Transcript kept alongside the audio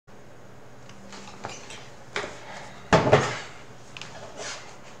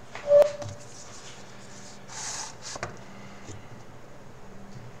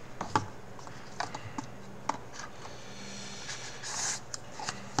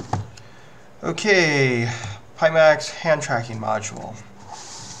Okay, Pimax hand tracking module.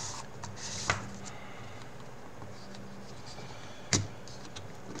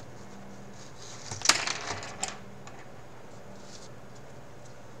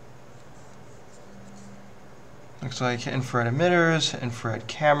 Looks like infrared emitters, infrared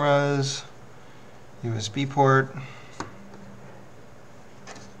cameras, USB port,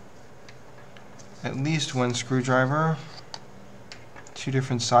 at least one screwdriver, two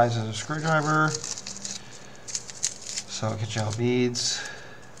different sizes of screwdriver, silicate gel beads,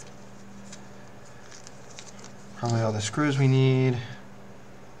 probably all the screws we need,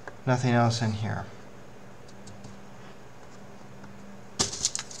 nothing else in here.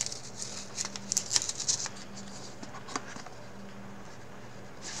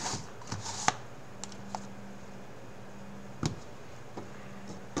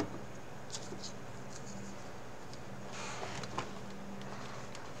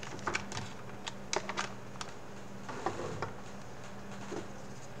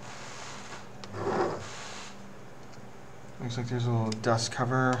 Looks like there's a little dust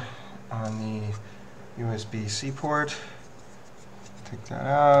cover on the USB-C port. Take that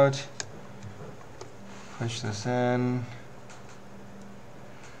out. Push this in.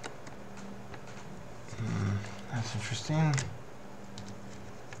 That's interesting.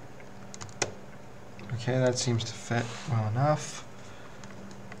 Okay, that seems to fit well enough.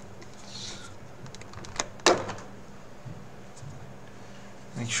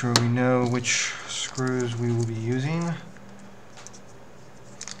 Make sure we know which screws we will be using.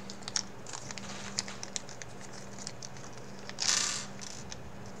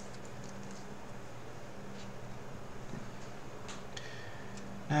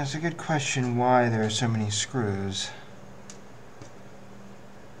 Now, it's a good question why there are so many screws.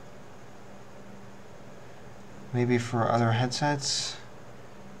 Maybe for other headsets.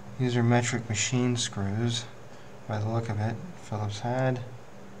 These are metric machine screws, by the look of it, Phillips had.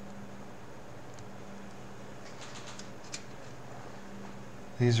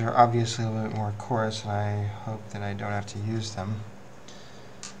 These are obviously a little bit more coarse, and I hope that I don't have to use them.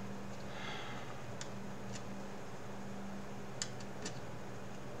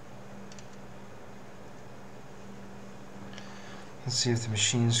 Let's see if the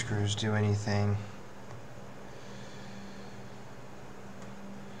machine screws do anything.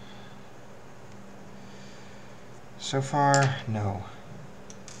 So far, no.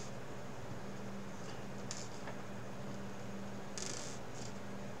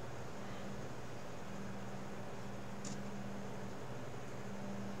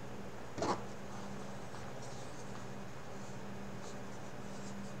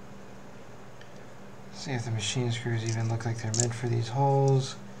 See if the machine screws even look like they're meant for these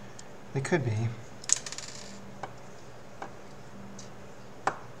holes. They could be.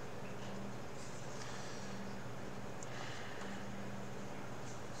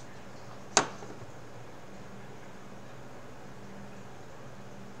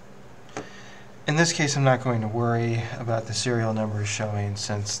 In this case, I'm not going to worry about the serial numbers showing,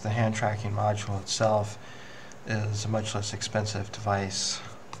 since the hand tracking module itself is a much less expensive device.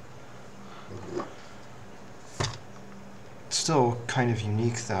 It's still kind of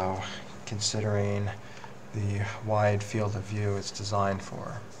unique though, considering the wide field of view it's designed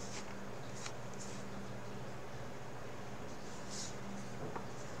for.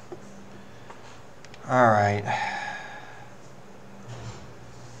 Alright.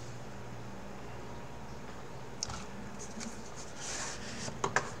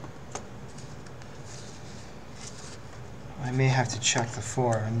 I may have to check the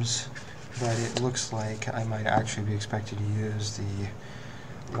forums, but it looks like I might actually be expected to use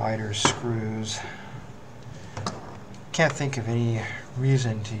the wider screws. Can't think of any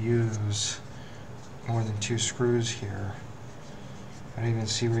reason to use more than 2 screws here. I don't even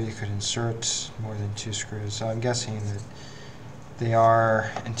see where you could insert more than 2 screws, so I'm guessing that they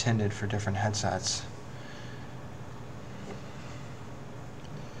are intended for different headsets.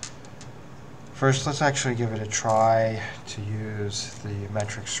 First, let's actually give it a try to use the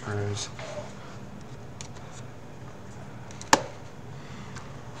metric screws.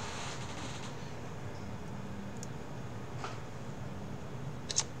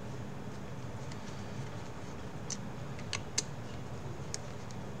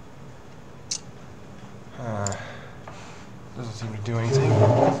 Doesn't seem to do anything.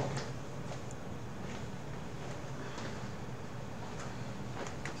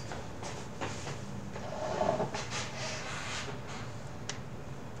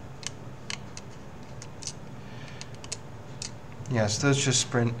 Yes, those just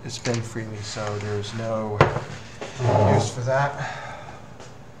spin freely, so there's no use for that.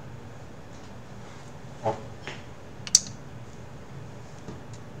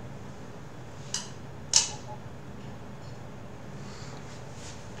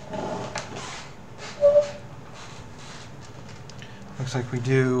 Looks like we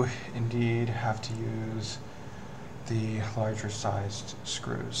do indeed have to use the larger sized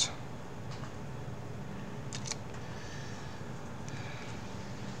screws.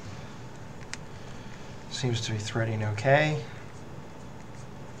 Seems to be threading okay.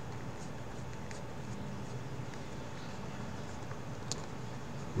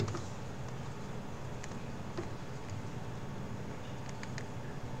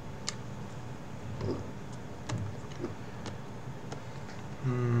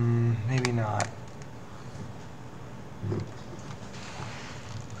 Maybe not.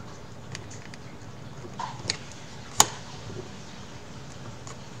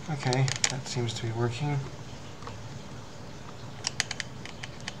 Okay, that seems to be working.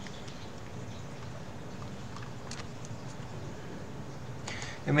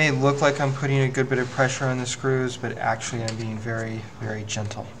 It may look like I'm putting a good bit of pressure on the screws, but actually I'm being very, very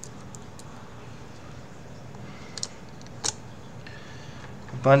gentle.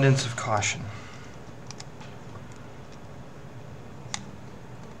 Abundance of caution.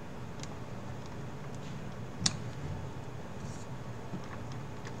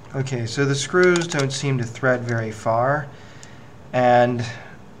 Okay, so the screws don't seem to thread very far, and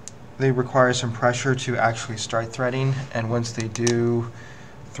they require some pressure to actually start threading, and once they do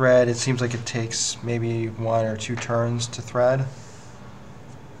thread, it seems like it takes maybe 1 or 2 turns to thread.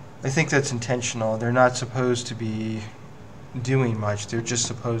 I think that's intentional. They're not supposed to be doing much. They're just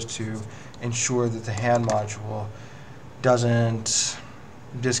supposed to ensure that the hand module doesn't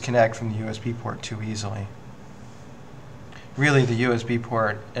disconnect from the USB port too easily. Really, the USB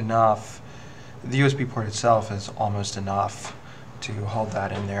port itself is almost enough to hold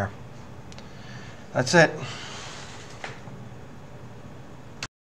that in there. That's it.